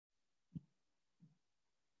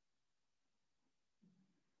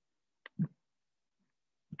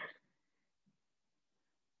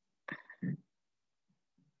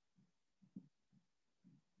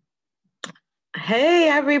Hey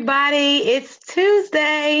everybody, it's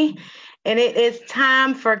Tuesday and it is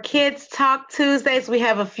time for Kids Talk Tuesdays. We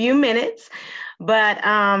have a few minutes, but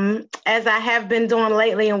as I have been doing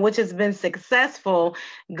lately and which has been successful,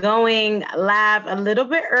 going live a little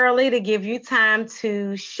bit early to give you time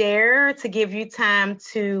to share, to give you time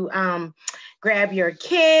to grab your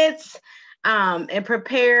kids. And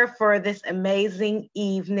prepare for this amazing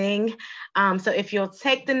evening. So if you'll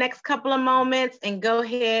take the next couple of moments and go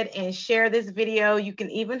ahead and share this video, you can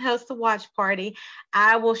even host a watch party.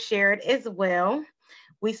 I will share it as well.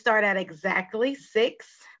 We start at exactly 6.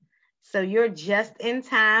 So you're just in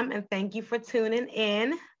time, and thank you for tuning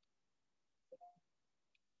in.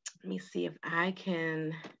 Let me see if I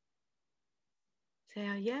can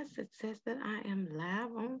tell. Yes, it says that I am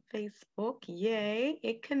live on Facebook. Yay,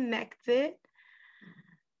 it connected.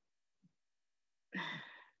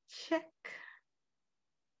 Check.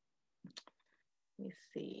 Let me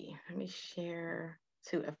see. Let me share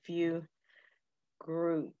to a few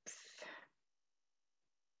groups.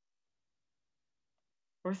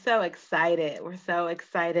 We're so excited. We're so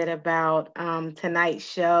excited about tonight's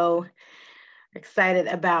show. We're excited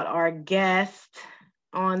about our guest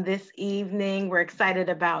on this evening. We're excited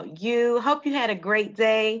about you. Hope you had a great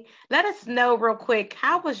day. Let us know real quick,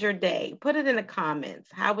 how was your day? Put it in the comments.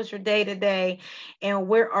 How was your day today? And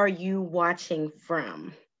where are you watching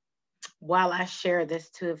from? While I share this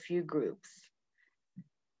to a few groups.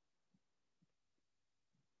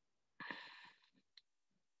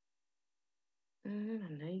 I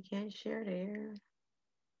know you can't share there.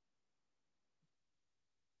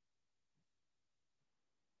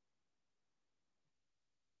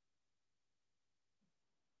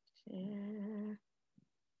 Share.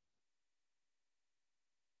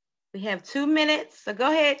 We have 2 minutes, so go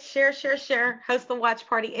ahead, share, host the watch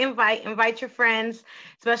party, invite your friends,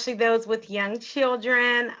 especially those with young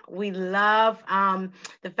children. We love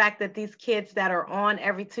the fact that these kids that are on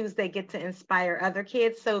every Tuesday get to inspire other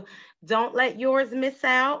kids, so don't let yours miss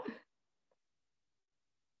out.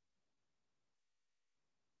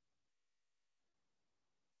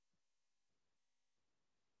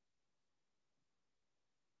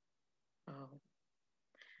 Oh,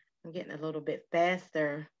 I'm getting a little bit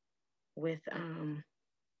faster with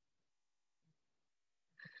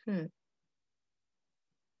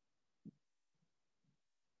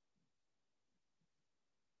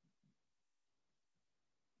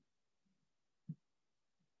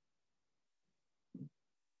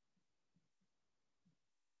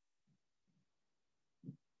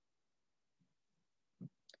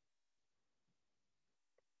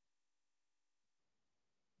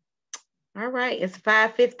All right, it's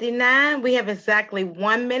 5:59. We have exactly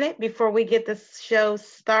 1 minute before we get the show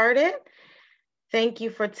started. Thank you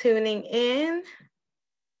for tuning in.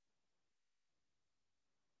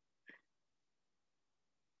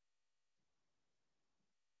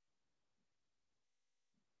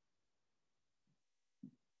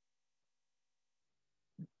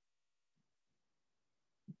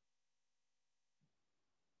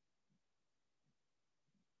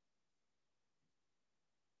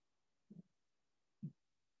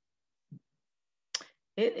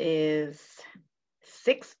 It is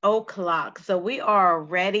 6 o'clock, so we are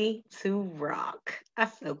ready to rock.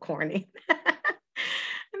 That's so corny.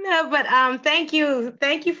 No, but thank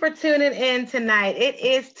you for tuning in tonight. It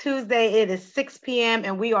is Tuesday. It is 6 p.m.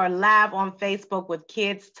 and we are live on Facebook with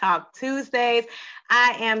Kids Talk Tuesdays.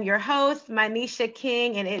 I am your host, Manisha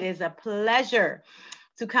King, and it is a pleasure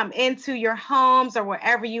to come into your homes or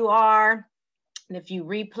wherever you are. And if you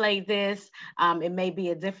replay this, it may be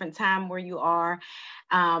a different time where you are.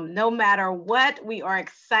 No matter what, we are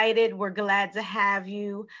excited. We're glad to have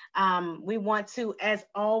you. We want to, as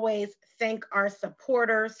always, thank our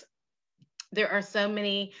supporters. There are so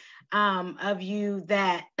many of you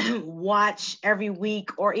that watch every week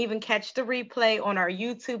or even catch the replay on our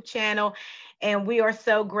YouTube channel. And we are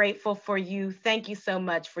so grateful for you. Thank you so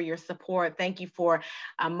much for your support. Thank you for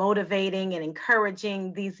motivating and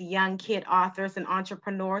encouraging these young kid authors and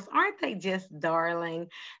entrepreneurs. Aren't they just darling?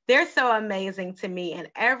 They're so amazing to me.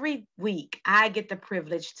 And every week I get the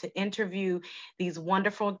privilege to interview these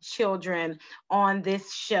wonderful children on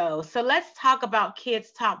this show. So let's talk about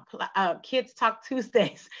Kids Talk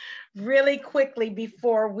Tuesdays really quickly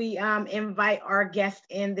before we invite our guest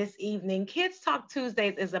in this evening. Kids Talk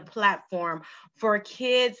Tuesdays is a platform for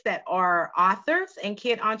kids that are authors and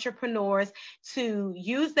kid entrepreneurs to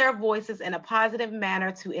use their voices in a positive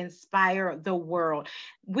manner to inspire the world.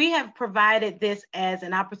 we have provided this as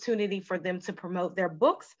an opportunity for them to promote their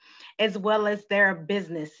books as well as their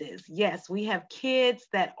businesses. Yes, we have kids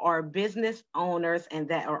that are business owners and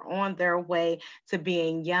that are on their way to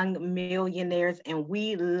being young millionaires, and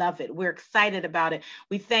we love it. We're excited about it.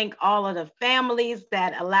 We thank all of the families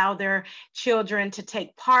that allow their children to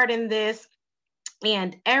take part in this.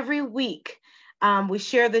 And every week, we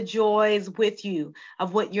share the joys with you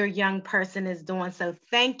of what your young person is doing. So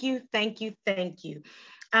thank you, thank you, thank you.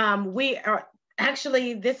 We are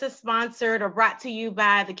actually, this is sponsored or brought to you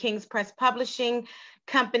by the King's Press Publishing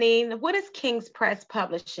Company. What is King's Press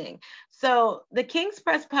Publishing? So the King's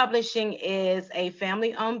Press Publishing is a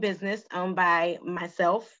family-owned business owned by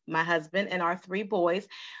myself, my husband, and our 3 boys.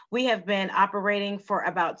 We have been operating for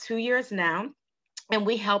about 2 years now. And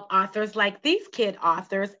we help authors like these kid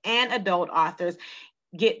authors and adult authors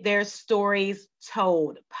get their stories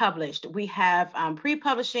told, published. We have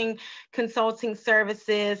pre-publishing consulting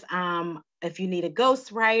services. If you need a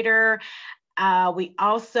ghostwriter, we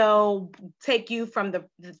also take you through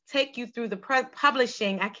the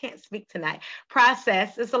publishing. I can't speak tonight.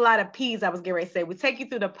 Process. It's a lot of P's I was getting ready to say. We take you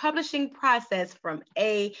through the publishing process from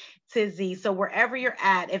A to Z. So wherever you're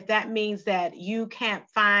at, if that means that you can't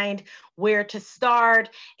find where to start,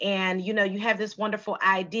 and you have this wonderful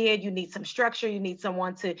idea, you need some structure, you need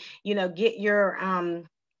someone to get your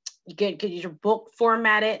book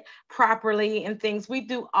formatted properly and things. We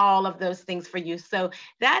do all of those things for you. So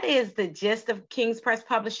that is the gist of King's Press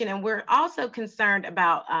Publishing. And we're also concerned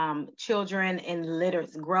about children in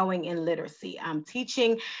literacy, growing in literacy,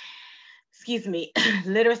 teaching,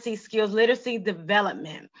 literacy skills, literacy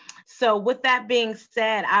development. So with that being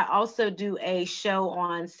said, I also do a show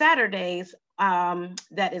on Saturdays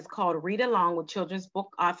that is called Read Along with children's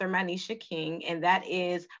book author Manisha King, and that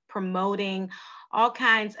is promoting all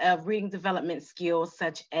kinds of reading development skills,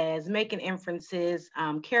 such as making inferences,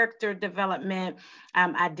 character development,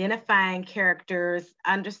 identifying characters,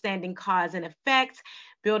 understanding cause and effect,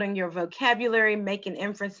 building your vocabulary, making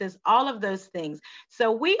inferences, all of those things.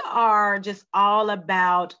 So we are just all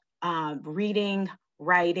about reading,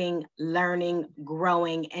 writing, learning,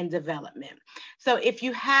 growing, and development. So if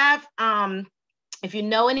you have, if you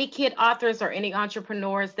know any kid authors or any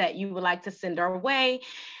entrepreneurs that you would like to send our way,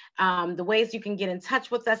 the ways you can get in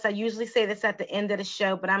touch with us. I usually say this at the end of the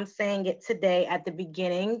show, but I'm saying it today at the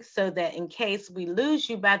beginning so that in case we lose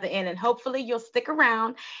you by the end, and hopefully you'll stick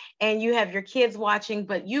around and you have your kids watching,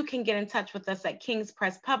 but you can get in touch with us at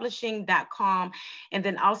kingspresspublishing.com. And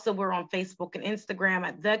then also we're on Facebook and Instagram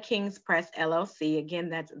at The King's Press LLC. Again,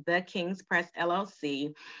 that's The King's Press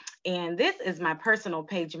LLC. And this is my personal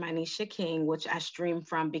page, Manisha King, which I stream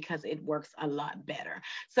from because it works a lot better.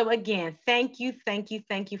 So again, thank you, thank you,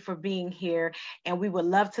 thank you for being here. And we would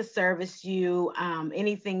love to service you.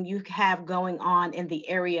 Anything you have going on in the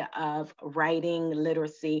area of writing,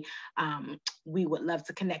 literacy, we would love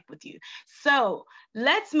to connect with you. So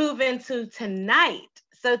let's move into tonight.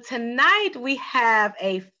 So tonight we have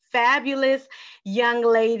a fabulous young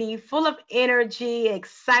lady full of energy,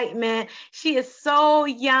 excitement. She is so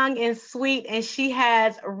young and sweet, and she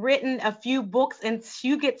has written a few books, and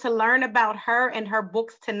you get to learn about her and her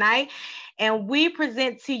books tonight. And we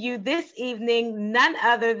present to you this evening none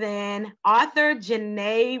other than author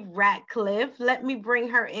Janae Ratcliff. Let me bring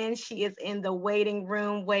her in. She is in the waiting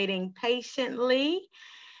room, waiting patiently.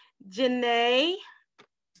 Janae.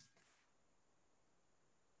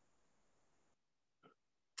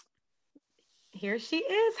 Here she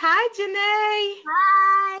is. Hi, Janae.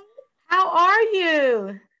 Hi. How are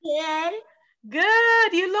you? Good.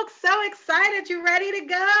 Good. You look so excited. You ready to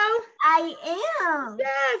go? I am.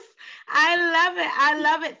 Yes. I love it. I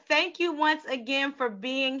love it. Thank you once again for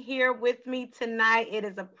being here with me tonight. It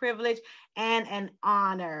is a privilege and an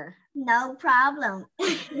honor. No problem.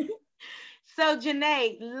 So,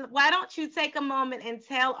 Janae, why don't you take a moment and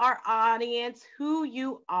tell our audience who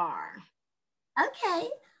you are? Okay.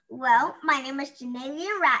 Well, my name is Janae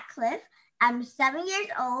Ratcliff. I'm 7 years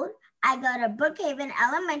old. I go to Brookhaven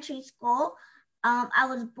Elementary School. I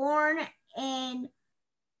was born in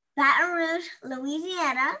Baton Rouge,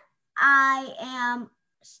 Louisiana. I am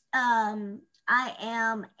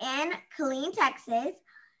in Killeen, Texas,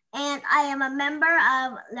 and I am a member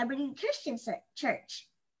of Liberty Christian Church.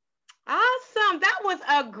 Awesome. That was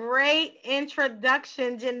a great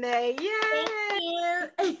introduction, Janae. Yay.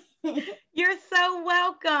 Thank you. You're so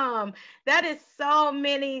welcome. That is so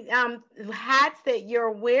many hats that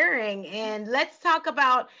you're wearing. And let's talk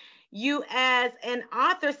about you as an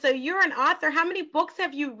author. So you're an author. How many books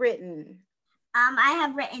have you written? I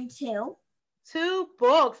have written 2. 2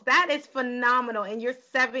 books. That is phenomenal. And you're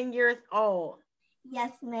 7 years old.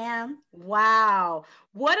 Yes, ma'am. Wow.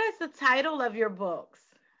 What is the title of your books?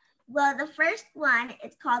 Well, the first one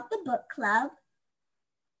is called The Book Club.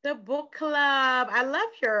 The Book Club. I love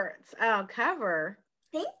your cover.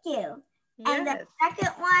 Thank you. And the Yes.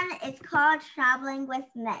 second one is called Traveling with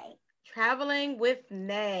May. Traveling with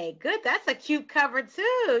Nay. Good. That's a cute cover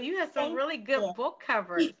too. You have some Thank really you. good book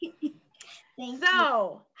covers. Thank you.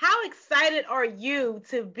 So, how excited are you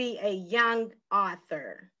to be a young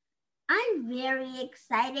author? I'm very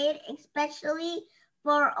excited, especially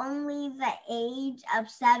for only the age of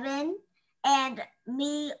 7 and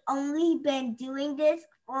me only been doing this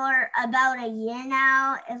for about a year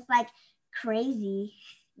now. It's like crazy.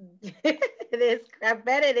 It is, I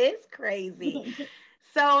bet it is crazy.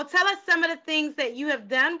 So tell us some of the things that you have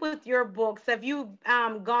done with your books. Have you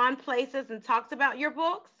gone places and talked about your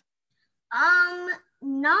books?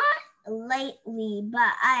 Not lately,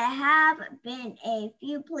 but I have been a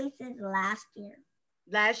few places last year.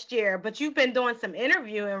 Last year, but you've been doing some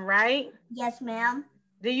interviewing, right? Yes, ma'am.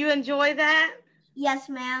 Do you enjoy that? Yes,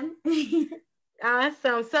 ma'am.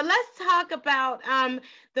 Awesome. So let's talk about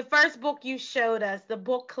the first book you showed us, the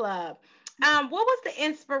book club. What was the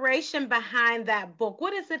inspiration behind that book?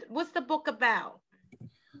 What is it? What's the book about?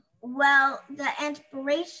 Well, the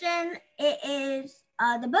inspiration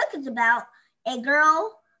the book is about a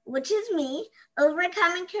girl, which is me,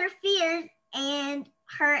 overcoming her fears and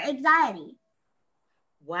her anxiety.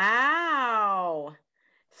 Wow.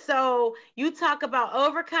 So you talk about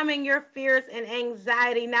overcoming your fears and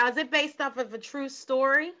anxiety. Now, is it based off of a true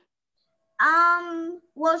story?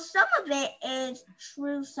 Well, some of it is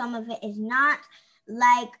true, some of it is not.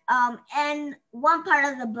 Like, in one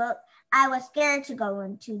part of the book, I was scared to go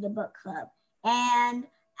into the book club. And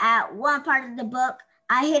at one part of the book,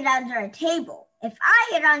 I hid under a table. If I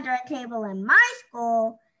hid under a table in my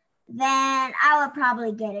school, then I would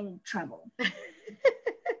probably get in trouble.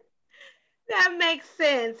 That makes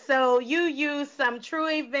sense. So you use some true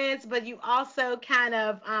events, but you also kind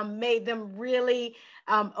of made them really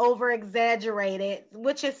over exaggerated,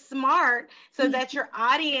 which is smart so that your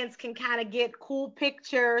audience can kind of get cool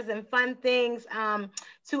pictures and fun things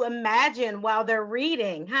to imagine while they're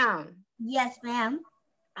reading, huh? Yes, ma'am.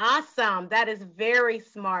 Awesome. That is very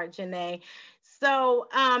smart, Janae. So,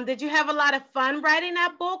 did you have a lot of fun writing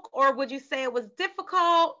that book, or would you say it was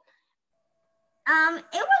difficult?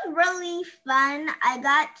 It was really fun. I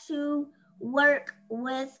got to work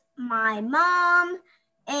with my mom,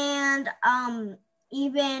 and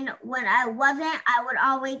even when I wasn't, I would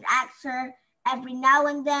always ask her every now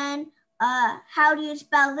and then, how do you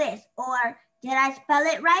spell this? Or did I spell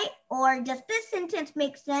it right? Or does this sentence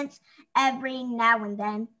make sense every now and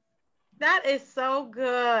then? That is so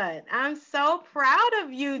good. I'm so proud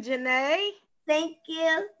of you, Janae. Thank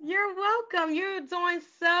you. You're welcome. You're doing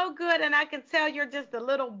so good, and I can tell you're just a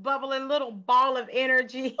little bubbling little ball of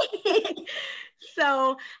energy.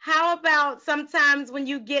 So, how about sometimes when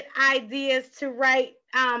you get ideas to write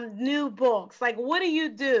new books? Like, what do you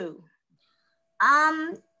do?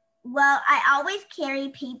 Um, well, I always carry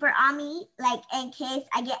paper on me, like in case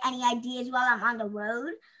I get any ideas while I'm on the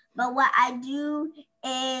road. But what I do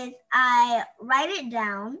is I write it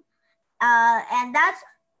down, and that's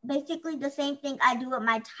basically the same thing I do with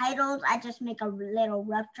my titles. I just make a little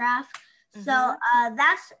rough draft. Mm-hmm. So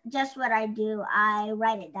that's just what I do. I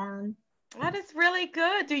write it down. That is really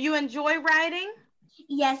good. Do you enjoy writing?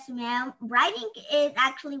 Yes, ma'am. Writing is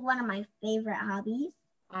actually one of my favorite hobbies.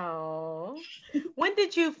 Oh, when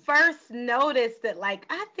did you first notice that, like,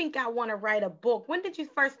 I think I want to write a book? When did you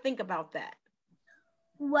first think about that?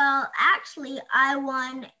 Well, actually, I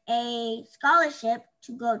won a scholarship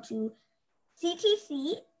to go to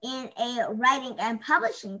CTC in a writing and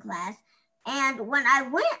publishing class. And when I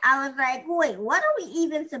went, I was like, wait, what are we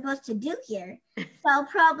even supposed to do here? So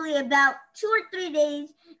probably about 2 or 3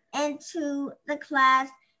 days into the class,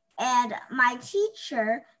 and my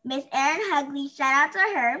teacher, Miss Erin Hugley, shout out to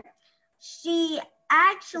her, she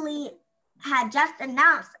actually had just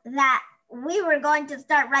announced that we were going to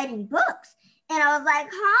start writing books. And I was like,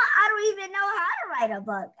 I don't even know how to write a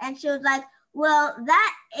book. And she was like, well,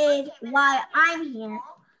 that is why I'm here.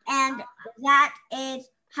 And that is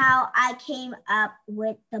how I came up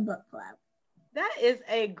with the book club. That is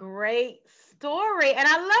a great story. And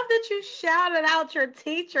I love that you shouted out your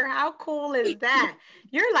teacher. How cool is that?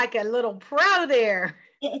 You're like a little pro there.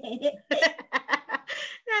 That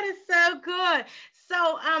is so good.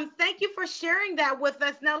 So thank you for sharing that with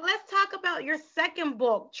us. Now let's talk about your second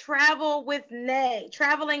book, Traveling with Nay.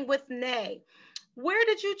 Where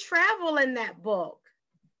did you travel in that book?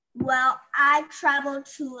 Well, I traveled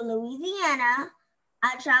to Louisiana,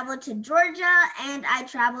 I traveled to Georgia, and I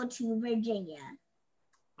traveled to Virginia.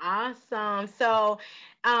 Awesome. So,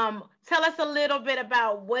 tell us a little bit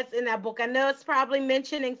about what's in that book. I know it's probably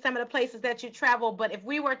mentioning some of the places that you travel, but if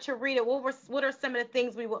we were to read it, what are some of the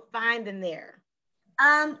things we would find in there?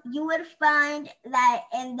 You would find that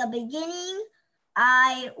in the beginning,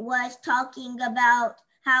 I was talking about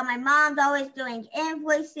how my mom's always doing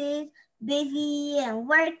invoices, busy and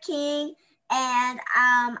working, and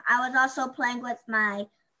I was also playing with my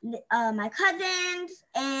cousins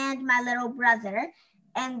and my little brother.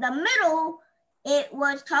 And the middle, it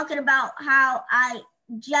was talking about how I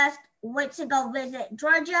just went to go visit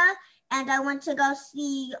Georgia, and I went to go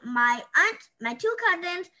see my aunt, my two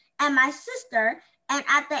cousins, and my sister. And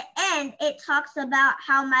at the end, it talks about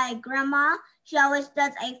how my grandma, she always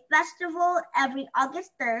does a festival every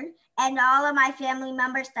August 3rd, and all of my family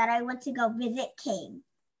members that I went to go visit came.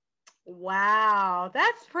 Wow,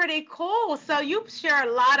 that's pretty cool. So you share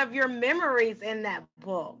a lot of your memories in that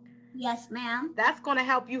book. Yes, ma'am. That's going to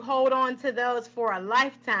help you hold on to those for a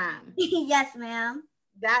lifetime. Yes, ma'am.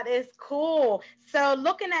 That is cool. So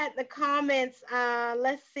looking at the comments,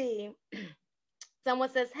 let's see. Someone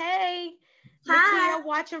says, hey, Hi. Nakia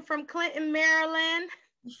watching from Clinton, Maryland.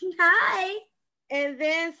 Hi. And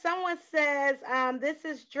then someone says, this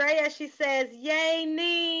is Drea. She says, yay,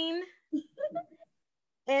 Neen.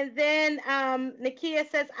 And then Nakia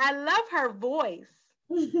says, I love her voice.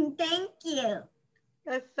 Thank you.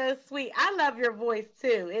 That's so sweet. I love your voice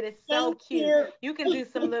too. It is so Thank cute. you. You can do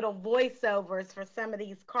some little voiceovers for some of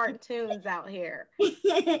these cartoons out here.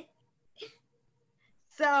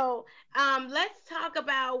 So let's talk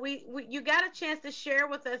about you got a chance to share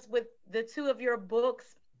with us what the two of your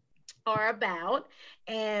books are about,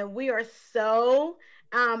 and we are so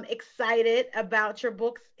excited about your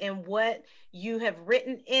books and what you have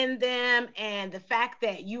written in them, and the fact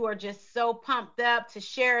that you are just so pumped up to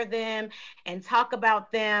share them and talk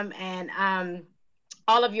about them, and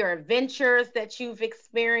all of your adventures that you've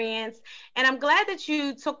experienced. And I'm glad that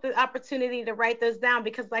you took the opportunity to write those down,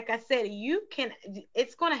 because like I said,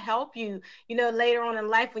 it's going to help you, later on in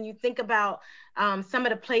life when you think about some of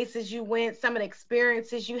the places you went, some of the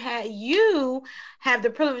experiences you had. You have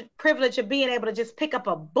the privilege of being able to just pick up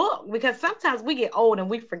a book, because sometimes we get old and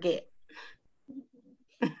we forget.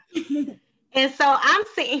 And so I'm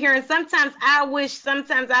sitting here, and sometimes I wish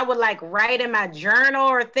sometimes I would like write in my journal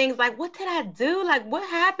or things like, what did I do? Like, what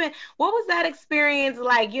happened? What was that experience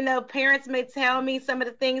like? Parents may tell me some of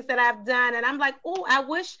the things that I've done, and I'm like, oh, I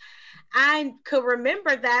wish I could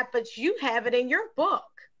remember that, but you have it in your book.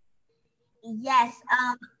 Yes.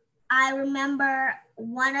 I remember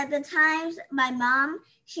one of the times my mom,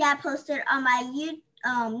 she had posted on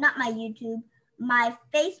not my YouTube, my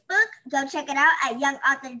Facebook. Go check it out at Young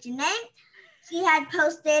Author Janae. She had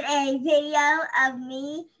posted a video of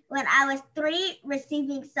me when I was 3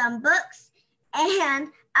 receiving some books. And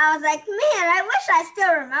I was like, man, I wish I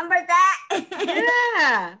still remember Yeah,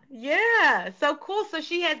 that. yeah. So cool. So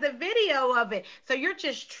she has the video of it. So you're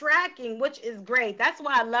just tracking, which is great. That's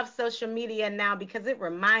why I love social media now, because it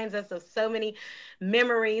reminds us of so many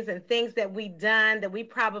memories and things that we done that we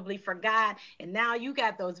probably forgot. And now you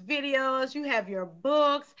got those videos, you have your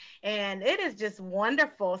books, and it is just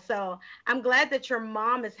wonderful. So I'm glad that your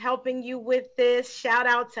mom is helping you with this. Shout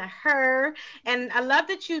out to her. And I love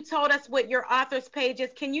that you told us what your author's page is.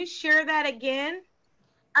 Can you share that again?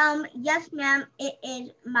 Yes, ma'am. It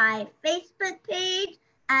is my Facebook page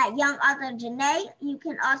at Young Author Janae. You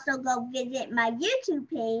can also go visit my YouTube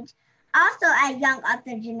page, also at Young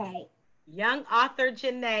Author Janae. Young Author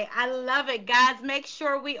Janae. I love it. Guys, make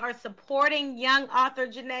sure we are supporting Young Author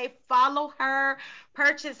Janae. Follow her,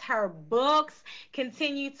 purchase her books,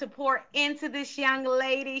 continue to pour into this young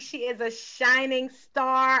lady. She is a shining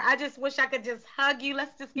star. I just wish I could just hug you.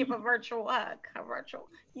 Let's just give a virtual hug. A virtual.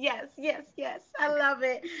 Yes, yes, yes. I love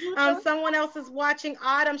it. Someone else is watching.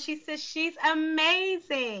 Autumn. She says she's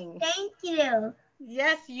amazing. Thank you.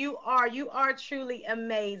 Yes, you are. You are truly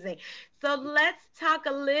amazing. So let's talk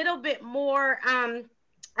a little bit more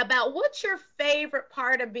about what's your favorite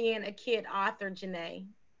part of being a kid author, Janae?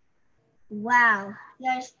 Wow,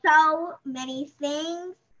 there's so many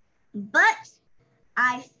things, but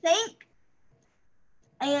I think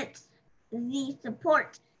it's the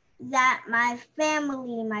support that my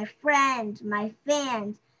family, my friends, my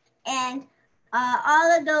fans, and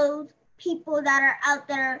all of those people that are out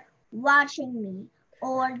there watching me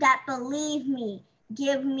or that believe me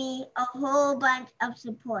give me a whole bunch of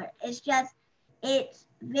support. It's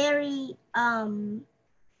very,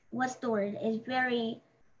 what's the word? It's very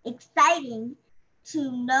exciting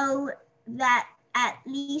to know that at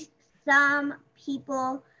least some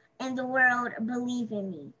people in the world believe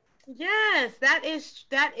in me. Yes, that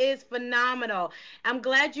is phenomenal. I'm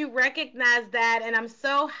glad you recognize that, and I'm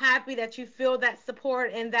so happy that you feel that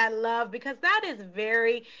support and that love because that is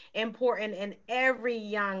very important in every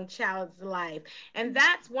young child's life. And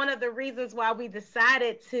that's one of the reasons why we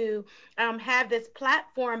decided to have this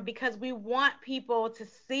platform because we want people to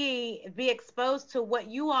see, be exposed to what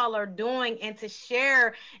you all are doing, and to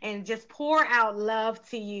share and just pour out love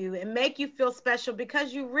to you and make you feel special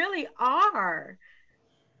because you really are.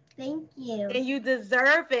 Thank you. And you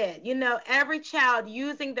deserve it. You know, every child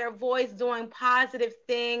using their voice, doing positive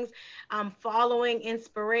things, following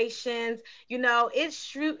inspirations. You know, it's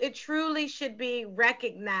true. It truly should be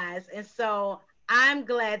recognized. And so I'm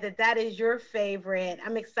glad that that is your favorite.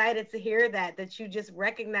 I'm excited to hear that you just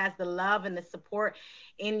recognize the love and the support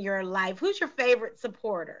in your life. Who's your favorite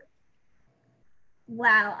supporter?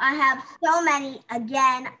 Wow, I have so many.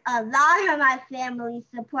 Again, a lot of my family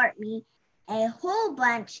support me, a whole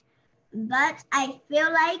bunch, but I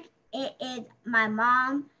feel like it is my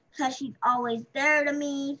mom because she's always there to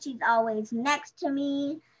me. She's always next to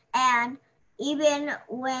me. And even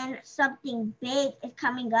when something big is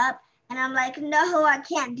coming up and I'm like, no, I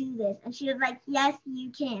can't do this. And she was like, yes,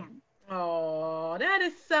 you can. Oh, that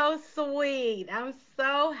is so sweet. I'm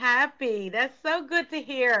so happy. That's so good to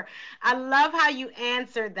hear. I love how you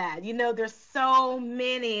answered that. You know, there's so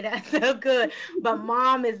many. That's so good. But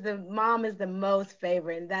mom is the most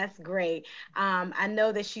favorite, and that's great. I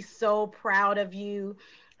know that she's so proud of you,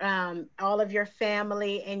 all of your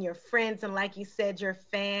family and your friends, and like you said, your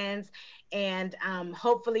fans. And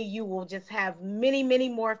hopefully, you will just have many, many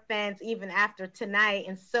more fans even after tonight,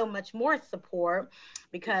 and so much more support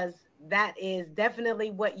because that is definitely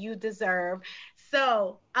what you deserve.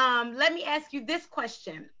 So, let me ask you this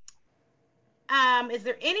question. Is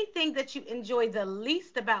there anything that you enjoy the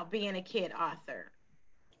least about being a kid author?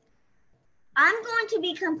 I'm going to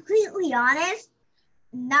be completely honest,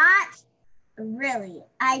 not really.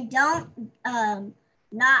 I don't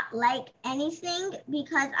not like anything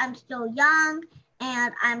because I'm still young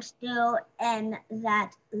and I'm still in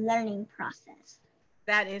that learning process.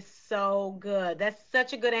 That is so good. That's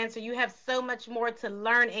such a good answer. You have so much more to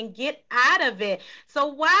learn and get out of it. So,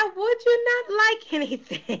 why would you not like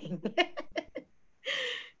anything?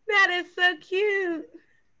 That is so cute.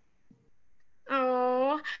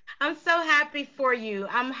 Oh, I'm so happy for you.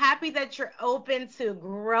 I'm happy that you're open to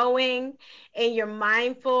growing and you're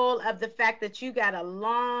mindful of the fact that you got a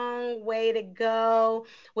long way to go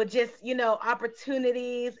with just, you know,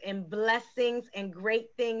 opportunities and blessings and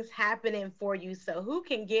great things happening for you. So, who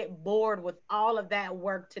can get bored with all of that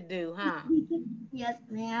work to do, huh? Yes,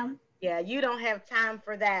 ma'am. Yeah, you don't have time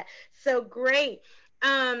for that. So, great.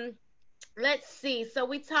 Um, let's see. So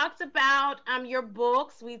we talked about your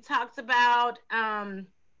books. We talked about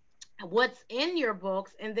what's in your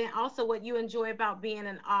books and then also what you enjoy about being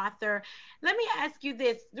an author. Let me ask you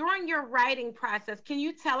this. During your writing process, can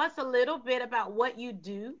you tell us a little bit about what you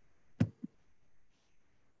do?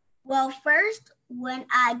 Well, first, when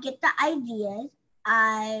I get the ideas,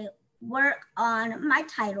 I work on my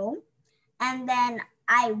title and then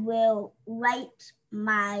I will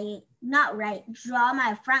draw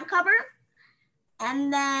my front cover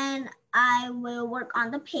and then I will work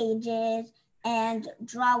on the pages and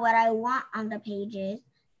draw what I want on the pages.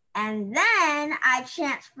 And then I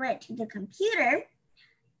transfer it to the computer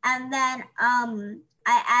and then I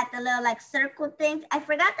add the little like circle things. I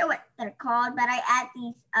forgot what they're called, but I add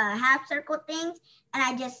these half circle things and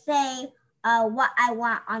I just say what I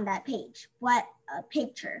want on that page, what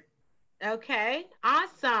picture. Okay,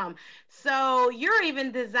 awesome. So you're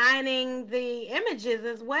even designing the images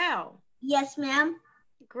as well. Yes, ma'am.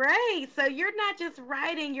 Great. So you're not just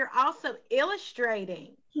writing, you're also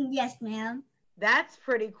illustrating. Yes, ma'am. That's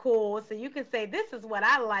pretty cool. So you can say, this is what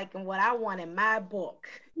I like and what I want in my book.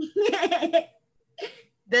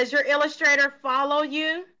 Does your illustrator follow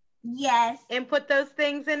you Yes. and put those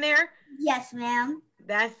things in there? Yes, ma'am.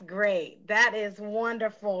 That's great. That is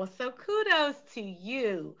wonderful. So kudos to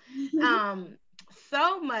you. Um,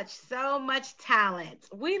 so much talent.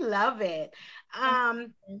 We love it.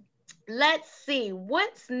 Um, let's see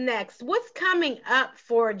what's next. What's coming up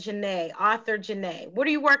for Janae, author Janae? What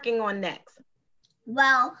are you working on next?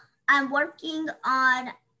 Well, I'm working on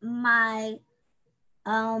my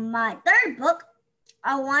my third book.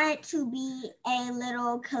 I want it to be a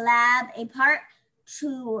little collab, a part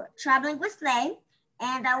to Traveling with Slay,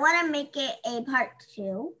 and I want to make it a part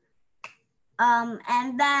two.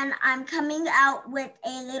 And then I'm coming out with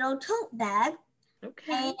a little tote bag.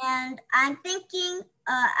 Okay. And I'm thinking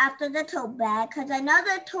after the tote bag, because I know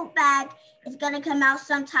the tote bag is going to come out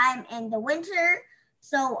sometime in the winter.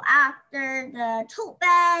 So after the tote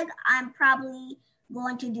bag, I'm probably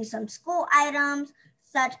going to do some school items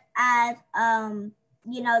such as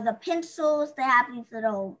the pencils. They have these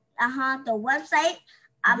little the website.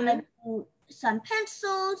 I'm gonna do some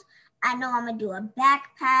pencils. I know I'm gonna do a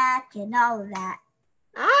backpack and all of that.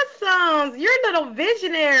 Awesome. You're a little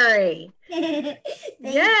visionary.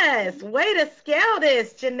 Yes, way to scale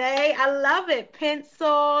this, Janae. I love it.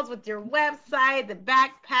 Pencils with your website, the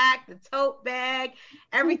backpack, the tote bag,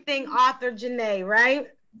 everything author Janae, right?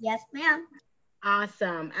 Yes, ma'am.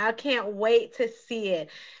 Awesome. I can't wait to see it.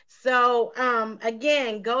 So,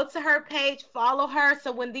 again, go to her page, follow her.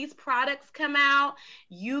 So when these products come out,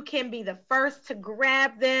 you can be the first to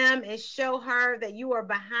grab them and show her that you are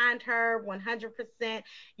behind her 100%.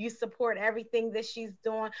 You support everything that she's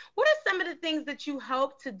doing. What are some of the things that you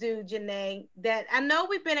hope to do, Janae? That I know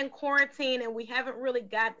we've been in quarantine and we haven't really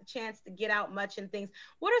got the chance to get out much and things.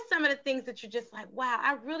 What are some of the things that you're just like, wow,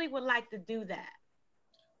 I really would like to do that?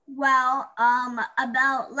 Well,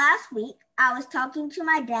 about last week, I was talking to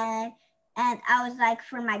my dad, and I was like,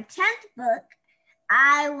 for my 10th book,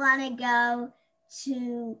 I want to go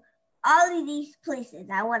to all of these places.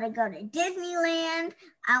 I want to go to Disneyland.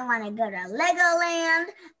 I want to go to Legoland.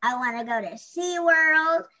 I want to go to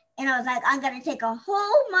SeaWorld. And I was like, I'm going to take a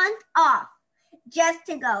whole month off just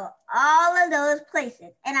to go all of those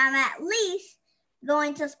places. And I'm at least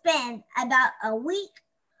going to spend about a week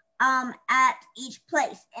at each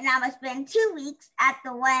place, and I'm gonna spend 2 weeks at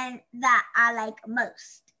the one that I like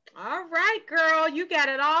most. All right, girl, you got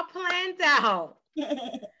it all planned out.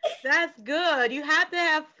 That's good. You have to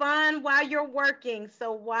have fun while you're working,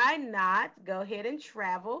 so why not go ahead and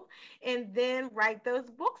travel and then write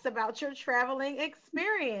those books about your traveling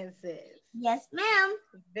experiences? Yes, ma'am.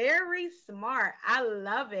 Very smart. I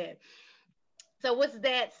love it. So what's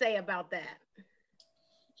Dad say about that?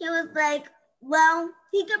 He was like, well,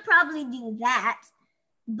 he could probably do that,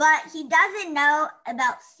 but he doesn't know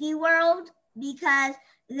about SeaWorld because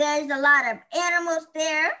there's a lot of animals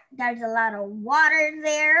there, there's a lot of water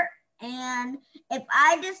there, and if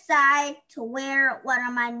I decide to wear one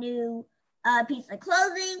of my new piece of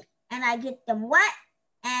clothing and I get them wet,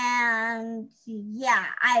 and yeah,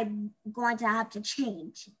 I'm going to have to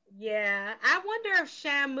change. Yeah, I wonder if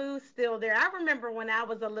Shamu's still there. I remember when I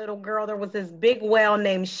was a little girl, there was this big whale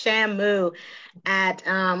named Shamu at,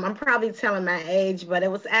 I'm probably telling my age, but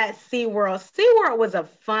it was at SeaWorld. SeaWorld was a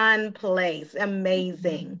fun place,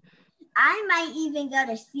 amazing. I might even go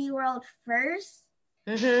to SeaWorld first.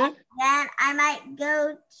 Mm-hmm. Then I might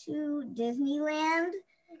go to Disneyland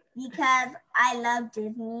because I love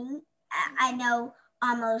Disney. I know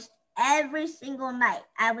almost every single night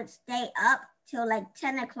I would stay up till like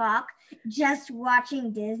 10 o'clock just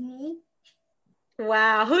watching Disney.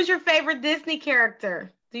 Wow. Who's your favorite Disney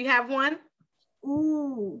character? Do you have one?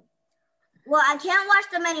 Ooh. Well, I can't watch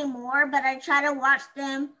them anymore, but I try to watch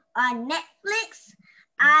them on Netflix.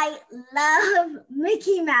 I love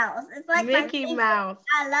Mickey Mouse. It's like Mickey Mouse.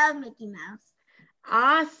 I love Mickey Mouse.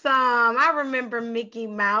 Awesome. I remember Mickey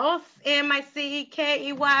Mouse.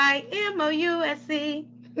 MICKEYMOUSE.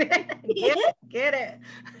 Get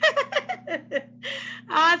it.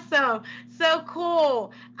 Awesome. So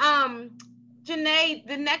cool. Janae,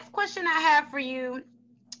 the next question I have for you,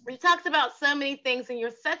 you talked about so many things and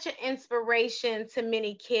you're such an inspiration to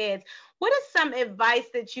many kids. What is some advice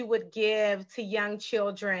that you would give to young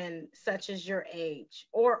children such as your age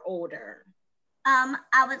or older?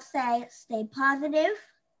 I would say stay positive,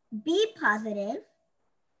 be positive,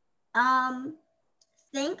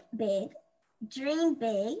 think big, dream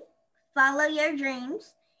big, follow your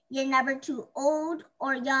dreams. You're never too old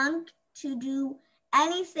or young to do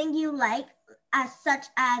anything you like, as such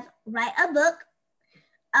as write a book,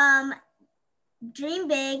 dream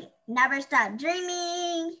big, never stop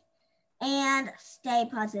dreaming, and stay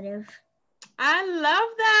positive. I love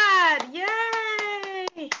that.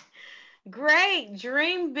 Yay. Great.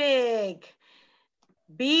 Dream big.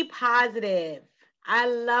 Be positive. I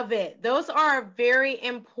love it. Those are very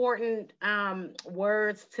important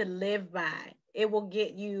words to live by. It will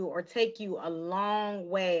get you or take you a long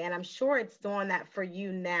way. And I'm sure it's doing that for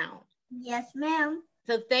you now. Yes, ma'am.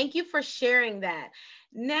 So thank you for sharing that.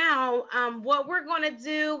 Now, what we're going to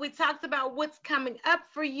do, we talked about what's coming up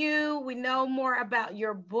for you. We know more about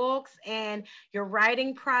your books and your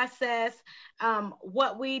writing process.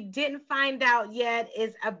 What we didn't find out yet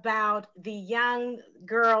is about the young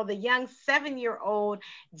girl, the young 7-year-old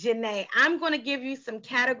Janae. I'm going to give you some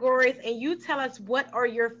categories and you tell us what are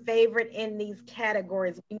your favorite in these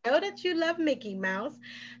categories. We know that you love Mickey Mouse.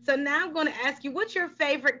 So now I'm going to ask you, what's your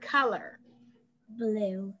favorite color?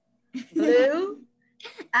 Blue. Blue?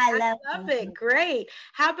 I I love love them. it. Great.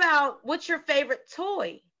 How about what's your favorite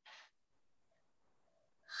toy?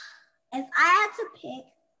 If I had to pick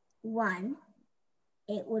one,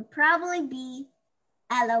 it would probably be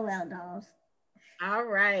LOL dolls. All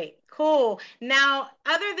right, cool. Now,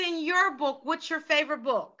 other than your book, what's your favorite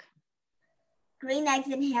book? Green Eggs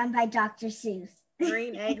and Ham by Dr. Seuss.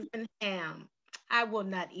 Green eggs and ham. I will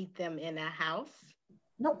not eat them in a house,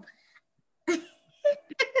 Nope,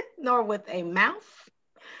 nor with a mouse.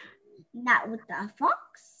 not with the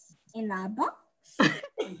fox in the box.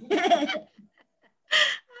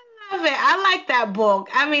 Love it. I like that book.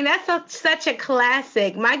 I mean, that's such a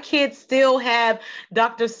classic. My kids still have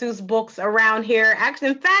Dr. Seuss books around here.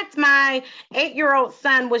 Actually, in fact, my 8-year-old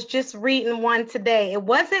son was just reading one today. It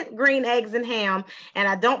wasn't Green Eggs and Ham, and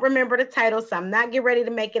I don't remember the title, so I'm not getting ready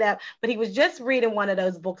to make it up. But he was just reading one of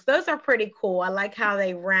those books. Those are pretty cool. I like how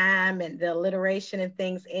they rhyme and the alliteration and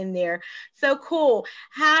things in there. So cool.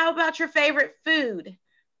 How about your favorite food?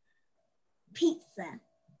 Pizza.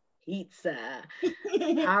 Pizza.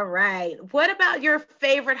 All right. What about your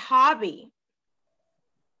favorite hobby?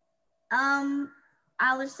 I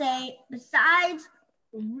would say besides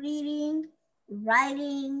reading,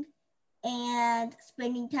 writing, and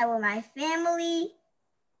spending time with my family,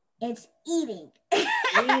 it's eating.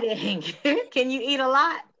 Eating. Can you eat a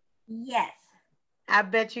lot? Yes. I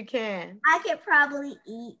bet you can. I could probably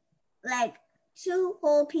eat like 2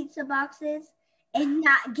 whole pizza boxes and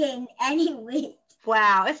not gain any weight.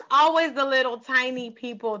 Wow. It's always the little tiny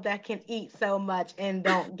people that can eat so much and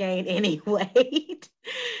don't gain any weight.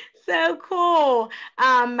 So cool.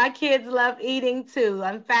 My kids love eating too.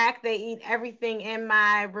 In fact, they eat everything in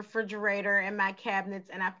my refrigerator and my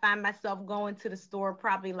cabinets, and I find myself going to the store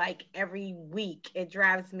probably like every week. It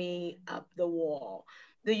drives me up the wall.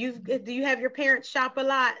 Do you have your parents shop a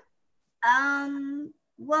lot?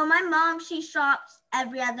 Well, my mom, she shops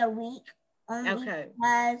every other week only Okay.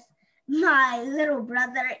 because my little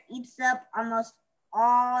brother eats up almost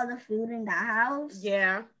all the food in the house.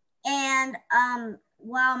 Yeah. And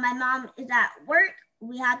while my mom is at work,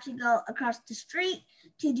 we have to go across the street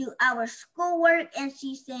to do our schoolwork, and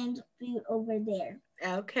she sends food over there.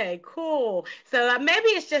 Okay, cool. So maybe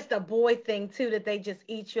it's just a boy thing too that they just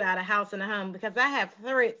eat you out of house and a home because I have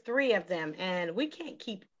three of them and we can't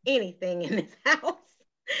keep anything in this house.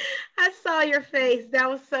 I saw your face. That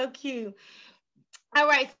was so cute. All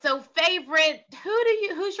right, so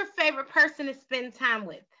who's your favorite person to spend time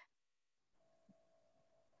with?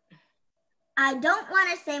 I don't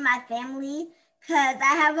want to say my family because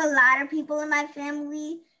I have a lot of people in my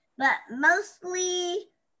family, but mostly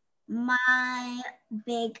my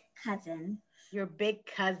big cousin. Your big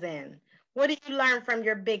cousin. What did you learn from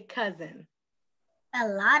your big cousin? A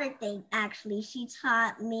lot of things, actually. She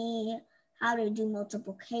taught me how to do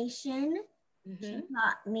multiplication. She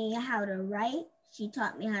taught me how to write. She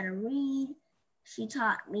taught me how to read. She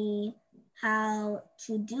taught me how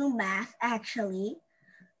to do math, actually.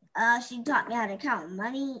 She taught me how to count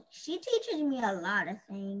money. She teaches me a lot of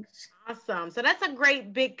things. Awesome. So that's a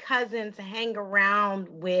great big cousin to hang around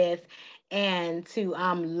with and to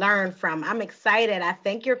learn from. I'm excited. I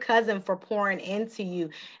thank your cousin for pouring into you.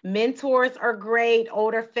 Mentors are great,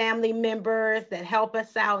 older family members that help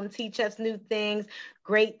us out and teach us new things,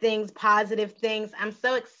 great things, positive things. I'm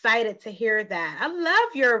so excited to hear that. I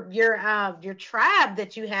love your tribe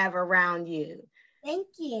that you have around you. Thank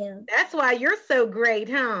you. That's why you're so great,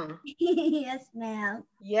 huh? Yes, ma'am.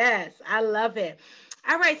 Yes, I love it.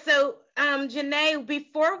 All right, so Janae,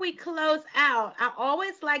 before we close out, I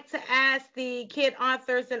always like to ask the kid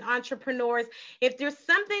authors and entrepreneurs if there's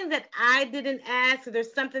something that I didn't ask, or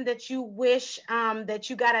there's something that you wish that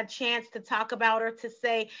you got a chance to talk about or to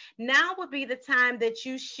say, now would be the time that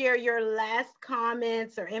you share your last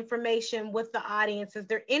comments or information with the audience. Is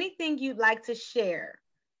there anything you'd like to share?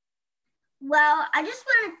 Well, I just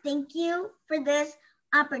want to thank you for this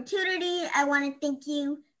opportunity. I want to thank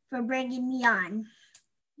you for bringing me on.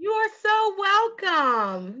 You are so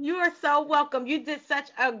welcome. You are so welcome. You did such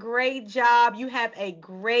a great job. You have a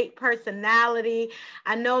great personality.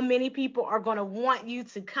 I know many people are going to want you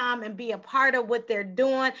to come and be a part of what they're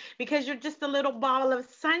doing because you're just a little ball of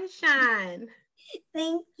sunshine.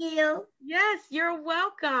 Thank you. Yes, you're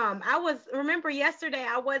welcome. Remember yesterday,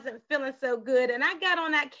 I wasn't feeling so good, and I got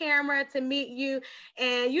on that camera to meet you,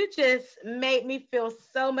 and you just made me feel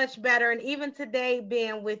so much better. And even today,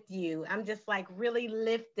 being with you, I'm just like really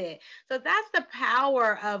lifted. So that's the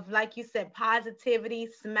power of, like you said, positivity,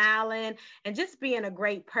 smiling, and just being a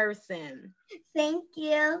great person. Thank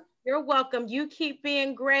you. You're welcome. You keep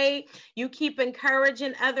being great. You keep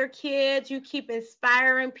encouraging other kids. You keep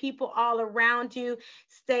inspiring people all around you.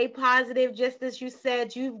 Stay positive. Just as you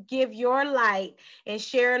said, you give your light and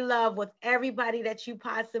share love with everybody that you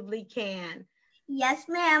possibly can. Yes,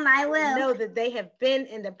 ma'am, I will. Know that they have been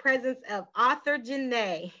in the presence of author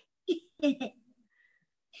Janae.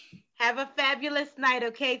 Have a fabulous night,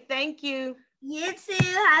 okay? Thank you. You too.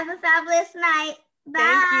 Have a fabulous night. Bye.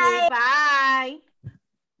 Thank you. Bye.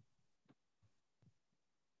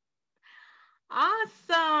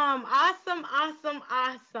 Awesome. Awesome. Awesome.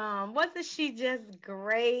 Awesome. Wasn't she just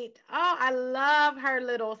great? Oh, I love her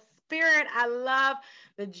little spirit. I love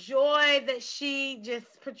the joy that she just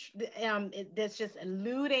that's just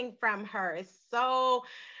eluding from her. It's so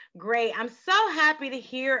great. I'm so happy to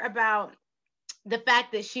hear about the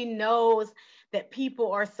fact that she knows that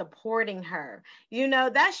people are supporting her. You know,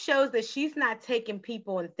 that shows that she's not taking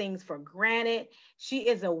people and things for granted. She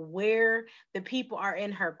is aware that people are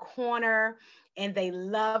in her corner and they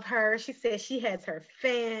love her. She says she has her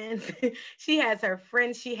fans, she has her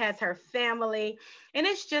friends, she has her family, and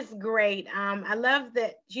it's just great. I love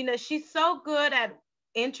that, you know, she's so good at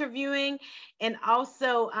interviewing, and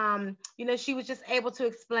also you know, she was just able to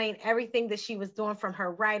explain everything that she was doing, from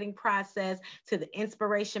her writing process to the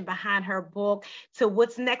inspiration behind her book to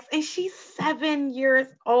what's next. And she's 7 years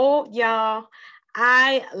old, y'all.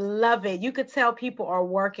 I love it. You could tell people are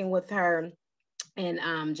working with her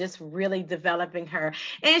and just really developing her.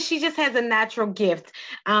 And she just has a natural gift.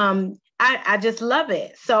 I just love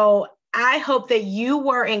it. So I hope that you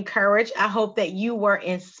were encouraged. I hope that you were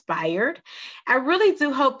inspired. I really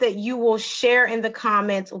do hope that you will share in the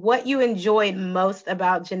comments what you enjoyed most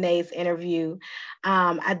about Janae's interview.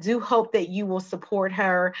 I do hope that you will support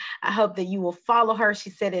her. I hope that you will follow her. She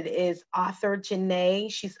said it is author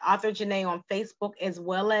Janae. She's author Janae on Facebook as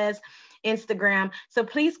well as Instagram. So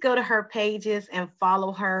please go to her pages and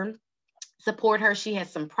follow her, support her. She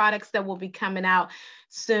has some products that will be coming out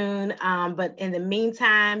soon. But in the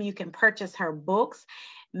meantime, you can purchase her books.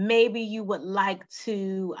 Maybe you would like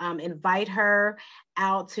to invite her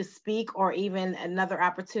out to speak, or even another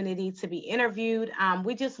opportunity to be interviewed.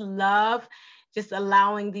 We just love just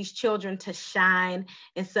allowing these children to shine.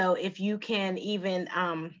 And so if you can even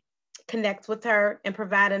connect with her and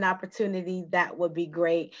provide an opportunity, that would be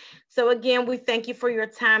great. So again, we thank you for your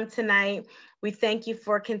time tonight. We thank you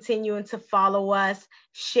for continuing to follow us.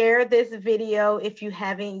 Share this video if you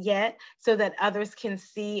haven't yet, so that others can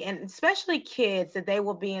see, and especially kids, that they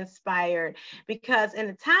will be inspired. Because in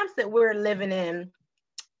the times that we're living in,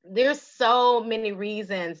 there's so many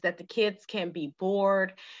reasons that the kids can be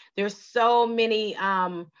bored. There's so many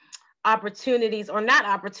opportunities, or not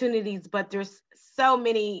opportunities, but there's so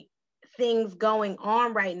many things going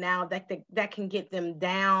on right now that can get them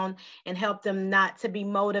down and help them not to be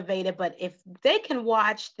motivated. But if they can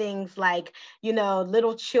watch things like, you know,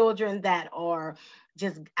 little children that are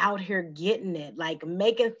just out here getting it, like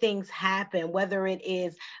making things happen, whether it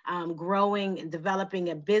is growing and developing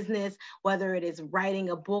a business, whether it is writing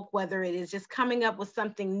a book, whether it is just coming up with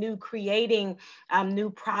something new, creating new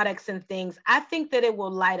products and things, I think that it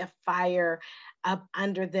will light a fire up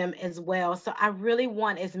under them as well. So I really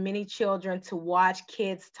want as many children to watch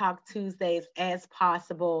Kids Talk Tuesdays as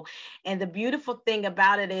possible. And the beautiful thing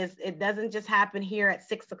about it is it doesn't just happen here at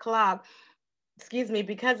 6 o'clock. Excuse me,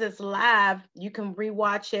 because it's live, you can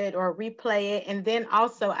rewatch it or replay it. And then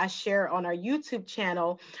also I share on our YouTube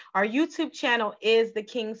channel. Our YouTube channel is The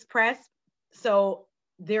King's Press. So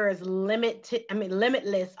there is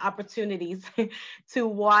limitless opportunities to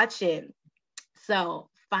watch it. So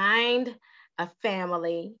find a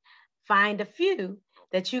family, find a few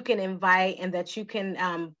that you can invite and that you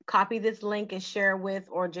can copy this link and share with,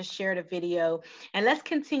 or just share the video. And let's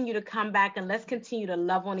continue to come back and let's continue to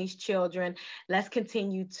love on these children. Let's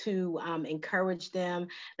continue to encourage them.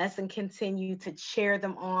 Let's continue to cheer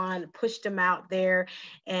them on, push them out there,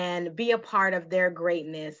 and be a part of their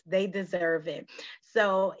greatness. They deserve it.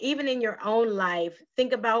 So even in your own life,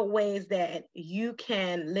 think about ways that you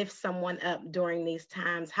can lift someone up during these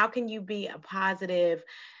times. How can you be a positive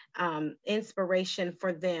inspiration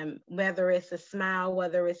for them, whether it's a smile,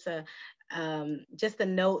 whether it's a just a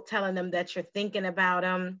note telling them that you're thinking about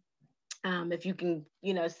them. If you can,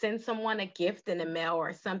 you know, send someone a gift in the mail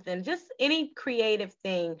or something, just any creative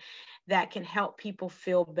thing that can help people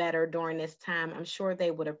feel better during this time, I'm sure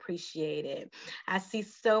they would appreciate it. I see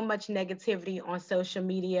so much negativity on social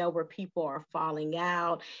media where people are falling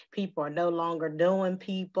out, people are no longer knowing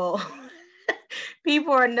people.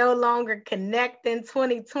 People are no longer connecting.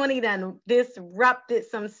 2020 done disrupted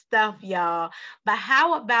some stuff, y'all. But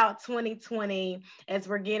how about 2020 as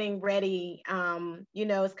we're getting ready?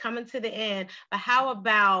 It's coming to the end. But how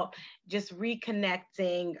about just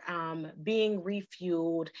reconnecting, being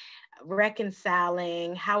refueled,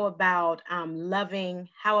 reconciling? How about loving?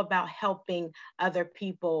 How about helping other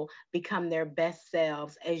people become their best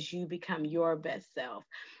selves as you become your best self?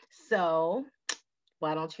 So,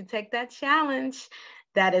 why don't you take that challenge?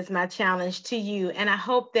 That is my challenge to you. And I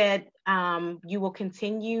hope that you will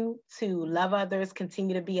continue to love others,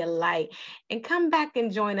 continue to be a light, and come back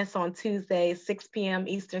and join us on Tuesdays, 6 p.m.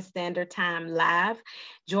 Eastern Standard Time live.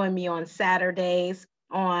 Join me on Saturdays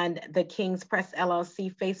on the King's Press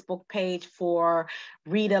LLC Facebook page for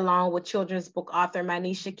Read Along with children's book author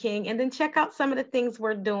Manisha King. And then check out some of the things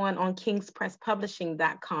we're doing on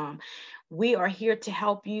kingspresspublishing.com. We are here to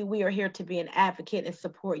help you. We are here to be an advocate and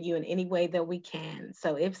support you in any way that we can.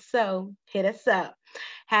 So if so, hit us up.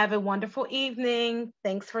 Have a wonderful evening.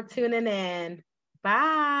 Thanks for tuning in.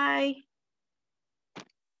 Bye.